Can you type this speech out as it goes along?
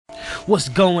What's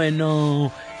going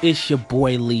on? It's your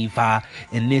boy Levi,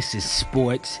 and this is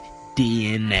Sports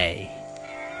DNA.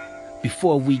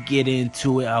 Before we get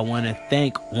into it, I want to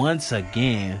thank once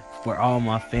again for all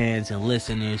my fans and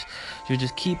listeners. You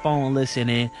just keep on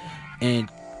listening, and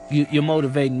you're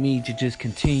motivating me to just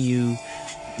continue,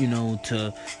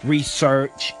 to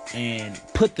research and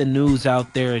put the news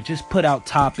out there, and just put out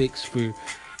topics for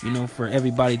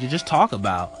everybody to just talk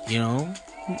about,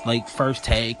 like First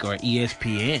Take or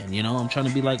ESPN. I'm trying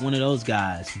to be like one of those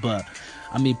guys, but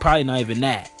I mean, probably not even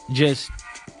that. Just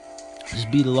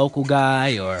be the local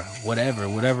guy or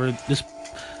whatever this,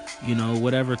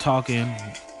 whatever talking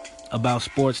about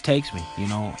sports takes me.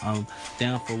 I'm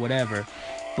down for whatever,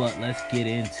 but let's get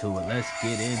into it.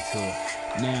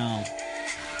 Now,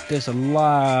 there's a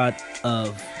lot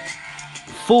of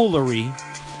foolery,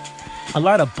 a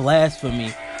lot of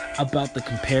blasphemy about the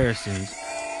comparisons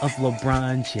of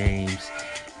LeBron James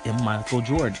and Michael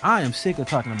Jordan. I am sick of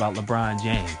talking about LeBron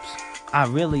James. I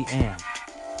really am.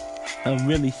 I'm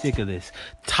really sick of this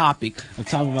topic of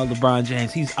talking about LeBron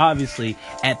James. He's obviously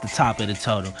at the top of the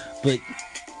totem. But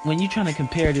when you're trying to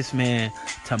compare this man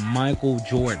to Michael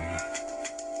Jordan,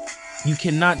 you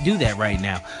cannot do that right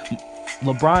now.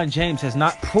 LeBron James has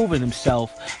not proven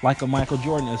himself like a Michael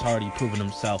Jordan has already proven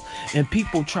himself. And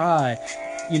people try,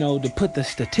 to put the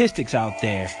statistics out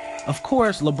there. Of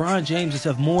course, LeBron James is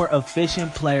a more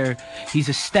efficient player. He's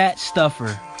a stat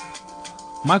stuffer.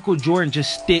 Michael Jordan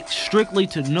just sticks strictly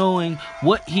to knowing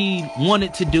what he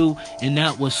wanted to do, and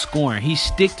that was scoring. He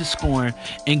stick to scoring,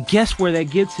 and guess where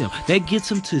that gets him? That gets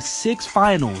him to 6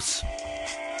 finals.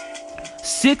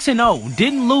 6-0.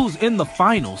 Didn't lose in the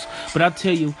finals. But I'll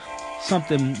tell you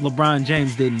something LeBron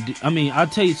James didn't do. I'll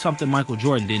tell you something Michael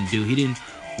Jordan didn't do. He didn't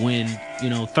win,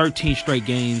 13 straight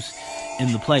games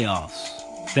in the playoffs.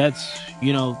 That's,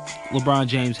 LeBron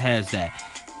James has that.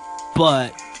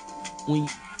 But when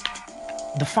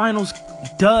the finals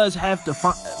does have to,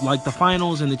 the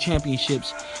finals and the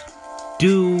championships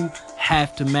do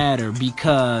have to matter,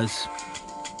 because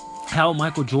how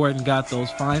Michael Jordan got those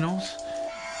finals,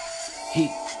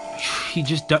 he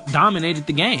just dominated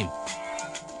the game.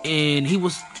 And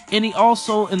he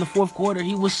also, in the fourth quarter,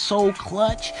 he was so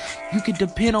clutch. You could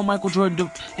depend on Michael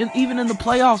Jordan. And even in the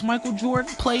playoffs, Michael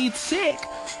Jordan played sick.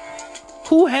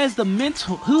 Who has the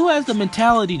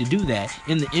mentality to do that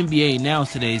in the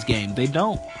NBA today's game? They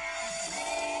don't.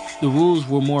 The rules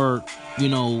were more,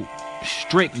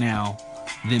 strict now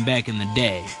than back in the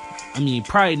day.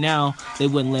 Probably now they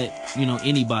wouldn't let,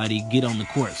 anybody get on the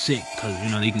court sick, because,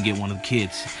 they can get one of the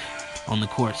kids on the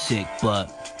court sick. But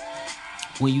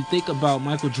when you think about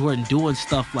Michael Jordan doing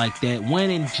stuff like that,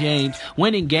 winning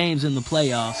games in the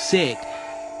playoffs sick,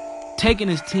 taking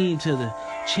his team to the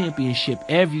championship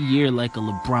every year like a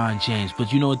LeBron James.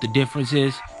 But you know what the difference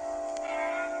is?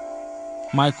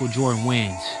 Michael Jordan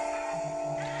wins.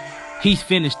 He's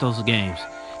finished those games.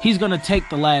 He's going to take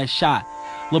the last shot.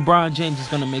 LeBron James is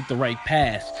going to make the right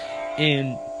pass.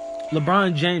 And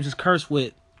LeBron James is cursed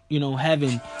with,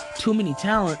 having too many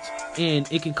talents, and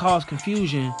it can cause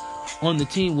confusion on the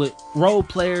team with role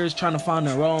players trying to find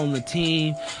their role on the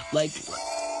team. Like,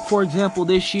 for example,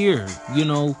 this year,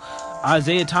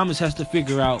 Isaiah Thomas has to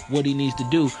figure out what he needs to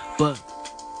do. But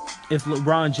if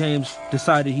LeBron James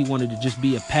decided he wanted to just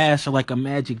be a passer like a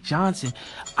Magic Johnson,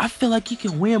 I feel like he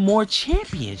can win more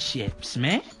championships,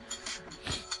 man.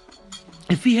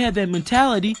 If he had that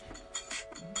mentality,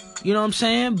 you know what I'm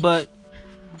saying? But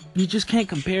you just can't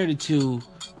compare the two.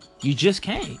 You just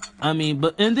can't. And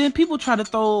then people try to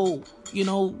throw,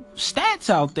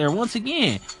 stats out there. Once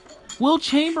again, Wilt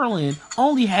Chamberlain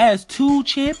only has 2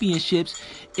 championships,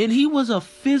 and he was a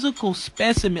physical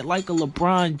specimen like a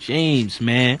LeBron James,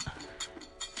 man.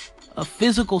 A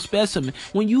physical specimen.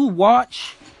 When you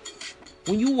watch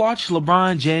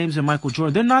LeBron James and Michael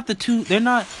Jordan, they're not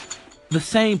the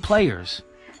same players.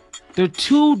 They're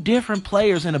 2 different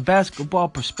players in a basketball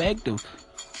perspective.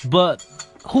 But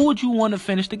who would you want to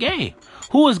finish the game?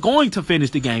 Who is going to finish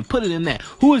the game? Put it in that.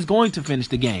 Who is going to finish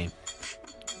the game?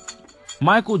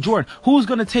 Michael Jordan. Who's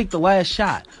going to take the last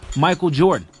shot? Michael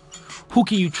Jordan. Who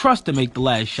can you trust to make the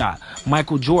last shot?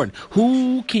 Michael Jordan.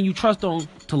 Who can you trust to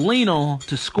lean on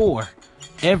to score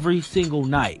every single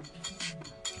night?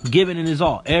 Giving it his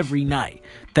all every night.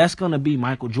 That's going to be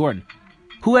Michael Jordan.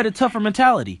 Who had a tougher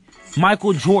mentality?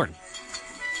 Michael Jordan.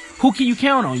 Who can you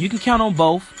count on? You can count on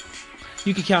both.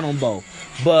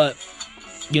 But,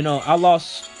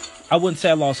 I wouldn't say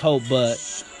I lost hope, but,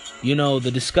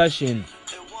 the discussion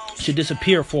should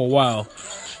disappear for a while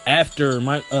after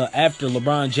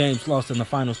LeBron James lost in the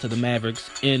finals to the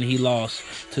Mavericks and he lost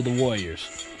to the Warriors.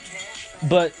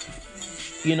 But,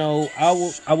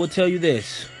 I will tell you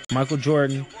this. Michael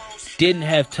Jordan didn't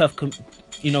have tough,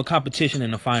 competition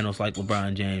in the finals like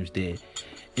LeBron James did.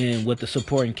 And with the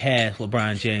supporting cast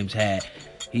LeBron James had,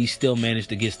 he still managed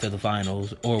to get to the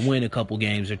finals or win a couple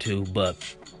games or two. But,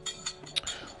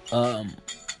 but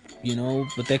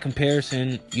that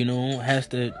comparison, has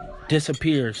to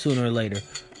disappear sooner or later.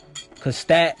 Because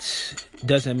stats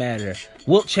doesn't matter.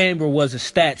 Wilt Chamberlain was a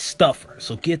stat stuffer.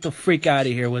 So get the freak out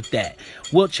of here with that.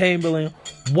 Wilt Chamberlain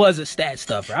was a stat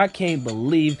stuffer. I can't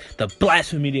believe the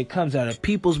blasphemy that comes out of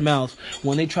people's mouths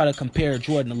when they try to compare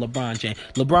Jordan to LeBron James.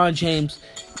 LeBron James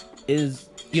is,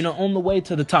 on the way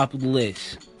to the top of the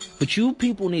list. But you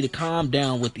people need to calm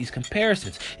down with these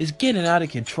comparisons. It's getting out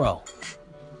of control.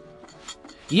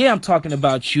 Yeah, I'm talking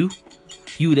about you.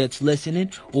 You that's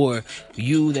listening, or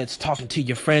you that's talking to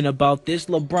your friend about this.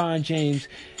 LeBron James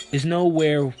is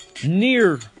nowhere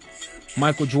near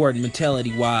Michael Jordan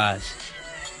mentality wise,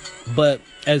 but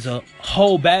as a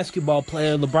whole basketball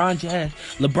player,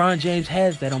 LeBron James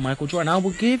has that on Michael Jordan. I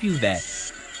will give you that.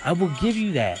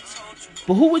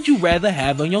 But who would you rather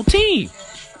have on your team?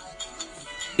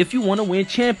 If you want to win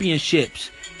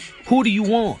championships, who do you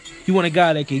want? You want a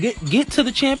guy that can get to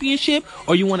the championship,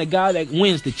 or you want a guy that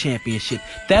wins the championship?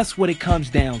 That's what it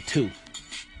comes down to.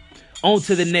 On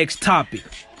to the next topic,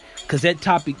 because that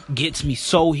topic gets me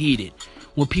so heated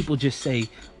when people just say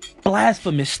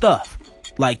blasphemous stuff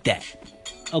like that.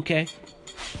 Okay,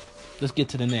 let's get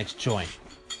to the next joint.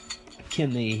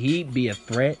 Can the Heat be a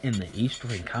threat in the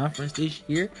Eastern Conference this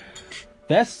year?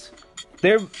 I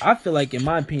feel like, in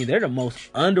my opinion, they're the most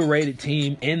underrated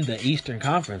team in the Eastern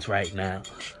Conference right now.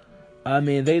 I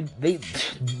mean, they've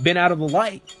been out of the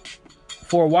light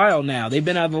for a while now. They've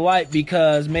been out of the light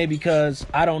because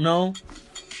I don't know.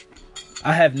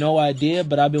 I have no idea,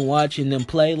 but I've been watching them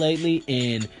play lately,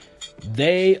 and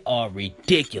they are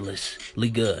ridiculously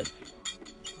good.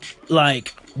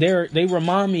 Like, they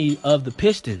remind me of the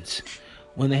Pistons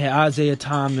when they had Isaiah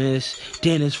Thomas,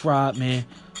 Dennis Rodman,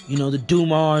 the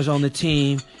Dumars on the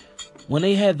team. When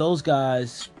they had those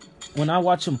guys, when I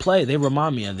watch them play, they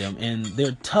remind me of them. And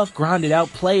they're tough, grinded out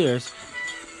players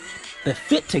that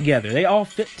fit together. They all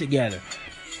fit together.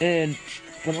 And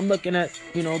when I'm looking at,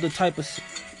 the type of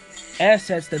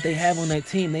assets that they have on that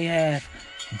team, they have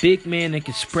big men that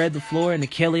can spread the floor in the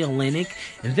Kelly Olynyk.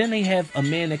 And then they have a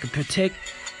man that can protect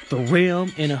the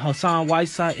rim in a Hassan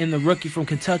Whiteside, in the rookie from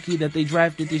Kentucky that they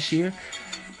drafted this year.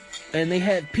 And they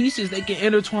have pieces that can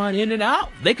intertwine in and out.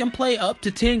 They can play up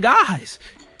to 10 guys.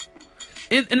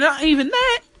 And not even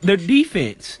that, their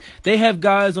defense. They have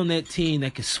guys on that team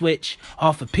that can switch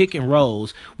off of pick and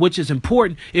rolls, which is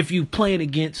important if you're playing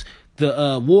against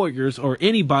the Warriors or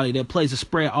anybody that plays a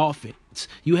spread offense.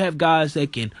 You have guys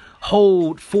that can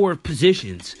hold 4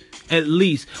 positions at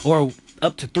least, or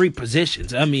up to 3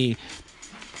 positions. I mean,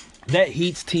 that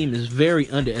Heat's team is very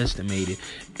underestimated.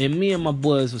 And me and my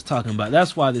boys was talking about,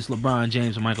 that's why this LeBron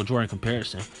James and Michael Jordan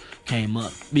comparison came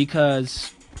up.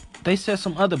 Because they said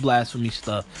some other blasphemy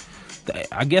stuff.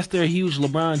 I guess they're a huge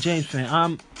LeBron James fan.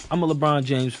 I'm a LeBron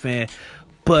James fan.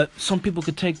 But some people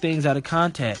could take things out of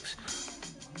context.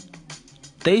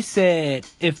 They said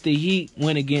if the Heat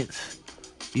went against,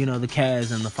 the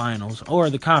Cavs in the finals, or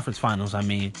the conference finals,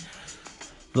 the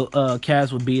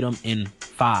Cavs would beat them in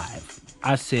 5.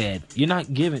 I said, you're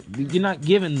not giving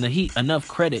the Heat enough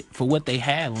credit for what they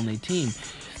have on their team.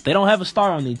 They don't have a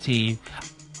star on their team,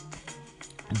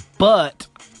 but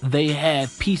they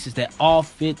have pieces that all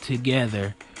fit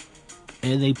together,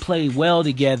 and they play well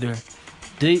together,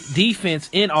 defense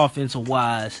and offensive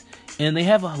wise, and they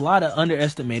have a lot of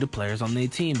underestimated players on their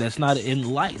team that's not in the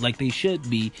light like they should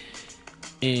be,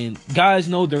 and guys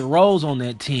know their roles on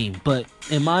that team. But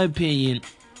in my opinion,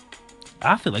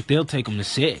 I feel like they'll take them to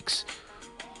 6.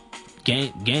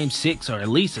 Game 6, or at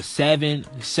least a 7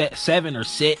 or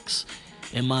 6,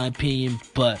 in my opinion.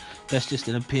 But that's just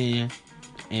an opinion,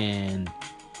 and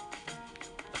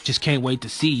just can't wait to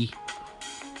see,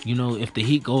 if the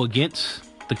Heat go against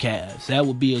the Cavs. That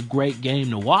would be a great game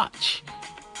to watch.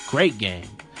 Great game.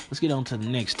 Let's get on to the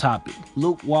next topic.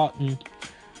 Luke Walton,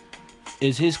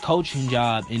 is his coaching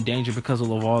job in danger because of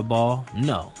LeVar Ball?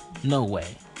 No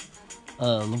way.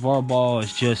 LeVar Ball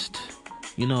is just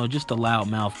a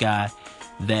loudmouth guy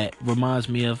that reminds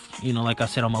me of, like I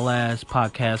said on my last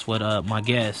podcast with my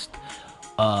guest,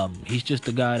 he's just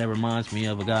a guy that reminds me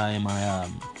of a guy in my,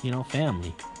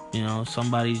 family.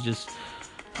 Somebody's just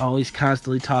always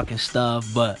constantly talking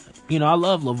stuff, but, I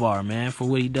love LeVar, man, for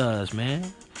what he does, man.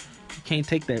 You can't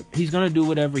take that. He's going to do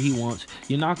whatever he wants.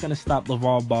 You're not going to stop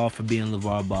LeVar Ball from being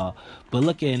LeVar Ball. But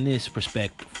look at it in this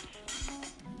perspective.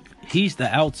 He's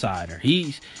the outsider.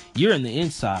 You're in the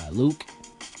inside, Luke.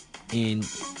 In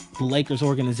the Lakers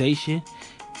organization,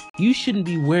 you shouldn't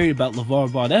be worried about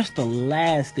LeVar Ball. That's the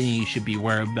last thing you should be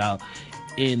worried about.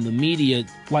 And the media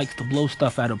likes to blow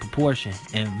stuff out of proportion.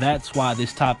 And that's why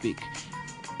this topic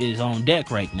is on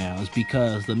deck right now. Is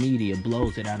because the media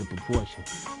blows it out of proportion.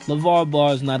 LeVar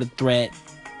Ball is not a threat.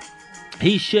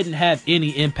 He shouldn't have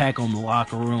any impact on the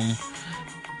locker room.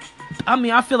 I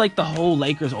mean, I feel like the whole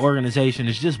Lakers organization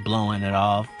is just blowing it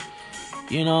off.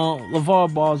 You know,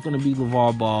 LeVar Ball is going to be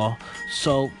LeVar Ball.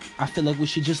 So, I feel like we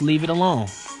should just leave it alone.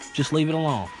 Just leave it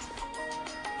alone.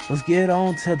 Let's get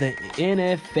on to the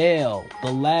NFL.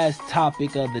 The last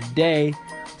topic of the day.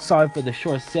 Sorry for the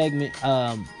short segment.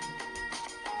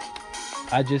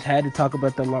 I just had to talk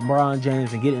about the LeBron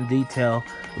James and get in detail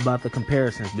about the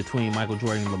comparisons between Michael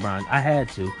Jordan and LeBron. I had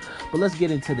to. But let's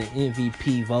get into the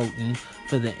MVP voting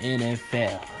for the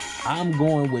NFL. I'm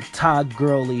going with Todd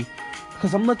Gurley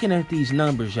because I'm looking at these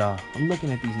numbers, y'all. I'm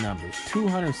looking at these numbers.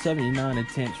 279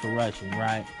 attempts for rushing,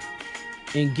 right?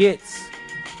 And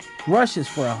rushes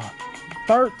for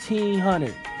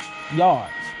 1,300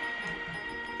 yards.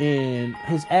 And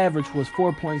his average was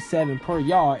 4.7 per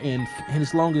yard, and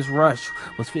his longest rush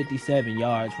was 57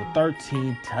 yards with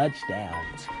 13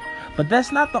 touchdowns. But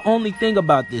that's not the only thing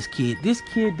about this kid. This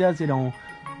kid does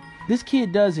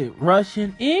it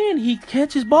rushing, and he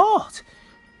catches balls.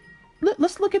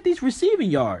 Let's look at these receiving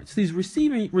yards. These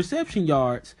reception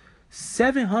yards,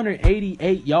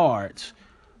 788 yards,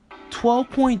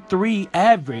 12.3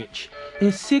 average,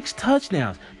 and 6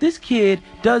 touchdowns. This kid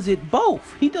does it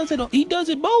both. He does it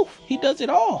both. He does it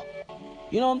all.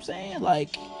 You know what I'm saying?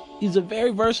 Like, he's a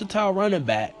very versatile running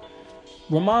back.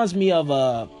 Reminds me of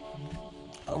a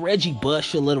Reggie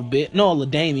Bush a little bit. No,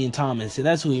 LaDainian Tomlinson.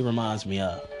 That's who he reminds me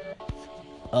of.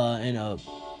 And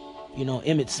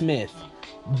Emmitt Smith.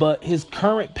 But his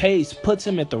current pace puts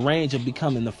him at the range of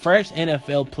becoming the first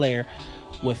NFL player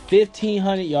with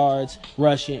 1,500 yards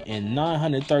rushing and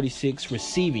 936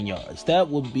 receiving yards. That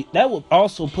would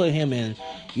also put him in,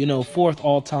 fourth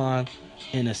all time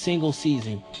in a single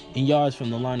season in yards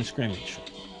from the line of scrimmage.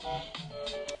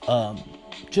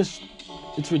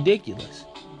 It's ridiculous.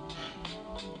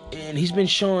 And he's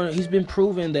been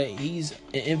proving that he's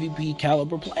an MVP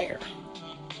caliber player.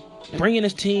 Bringing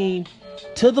his team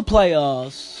to the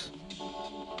playoffs,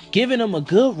 giving them a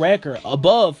good record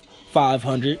above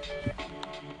 500.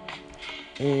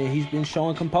 And he's been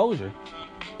showing composure.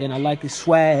 And I like his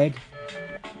swag.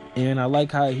 And I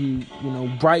like how he,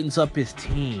 brightens up his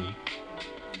team.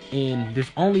 And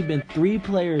there's only been 3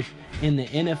 players in the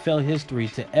NFL history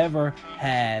to ever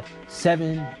have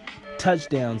 7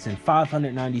 touchdowns and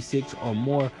 596 or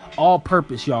more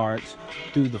all-purpose yards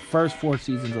through the first 4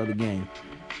 seasons of the game.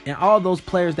 And all those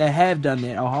players that have done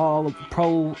that are all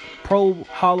Pro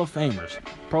Hall of Famers,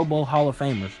 Pro Bowl Hall of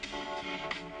Famers.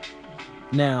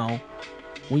 Now,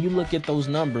 when you look at those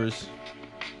numbers,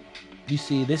 you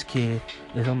see this kid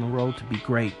is on the road to be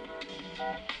great.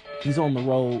 He's on the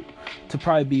road to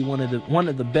probably be one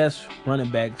of the best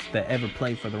running backs that ever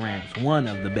played for the Rams. One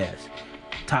of the best,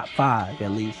 top 5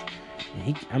 at least.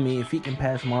 And if he can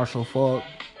pass Marshall Faulk,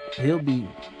 he will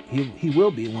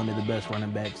be one of the best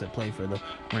running backs that play for the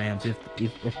Rams if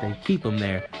they keep him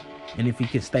there, and if he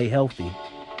can stay healthy.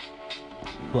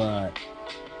 But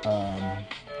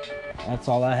that's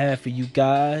all I have for you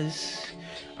guys.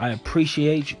 I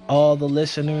appreciate all the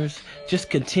listeners. Just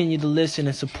continue to listen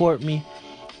and support me,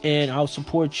 and I'll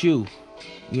support you.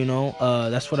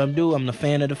 That's what I'm doing. I'm the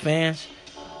fan of the fans.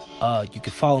 You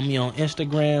can follow me on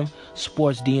Instagram,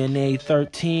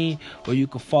 SportsDNA13, or you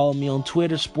can follow me on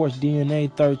Twitter,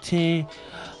 SportsDNA13.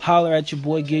 Holler at your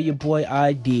boy, give your boy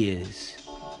ideas.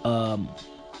 And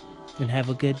have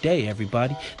a good day,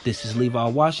 everybody. This is Levi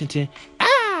Washington,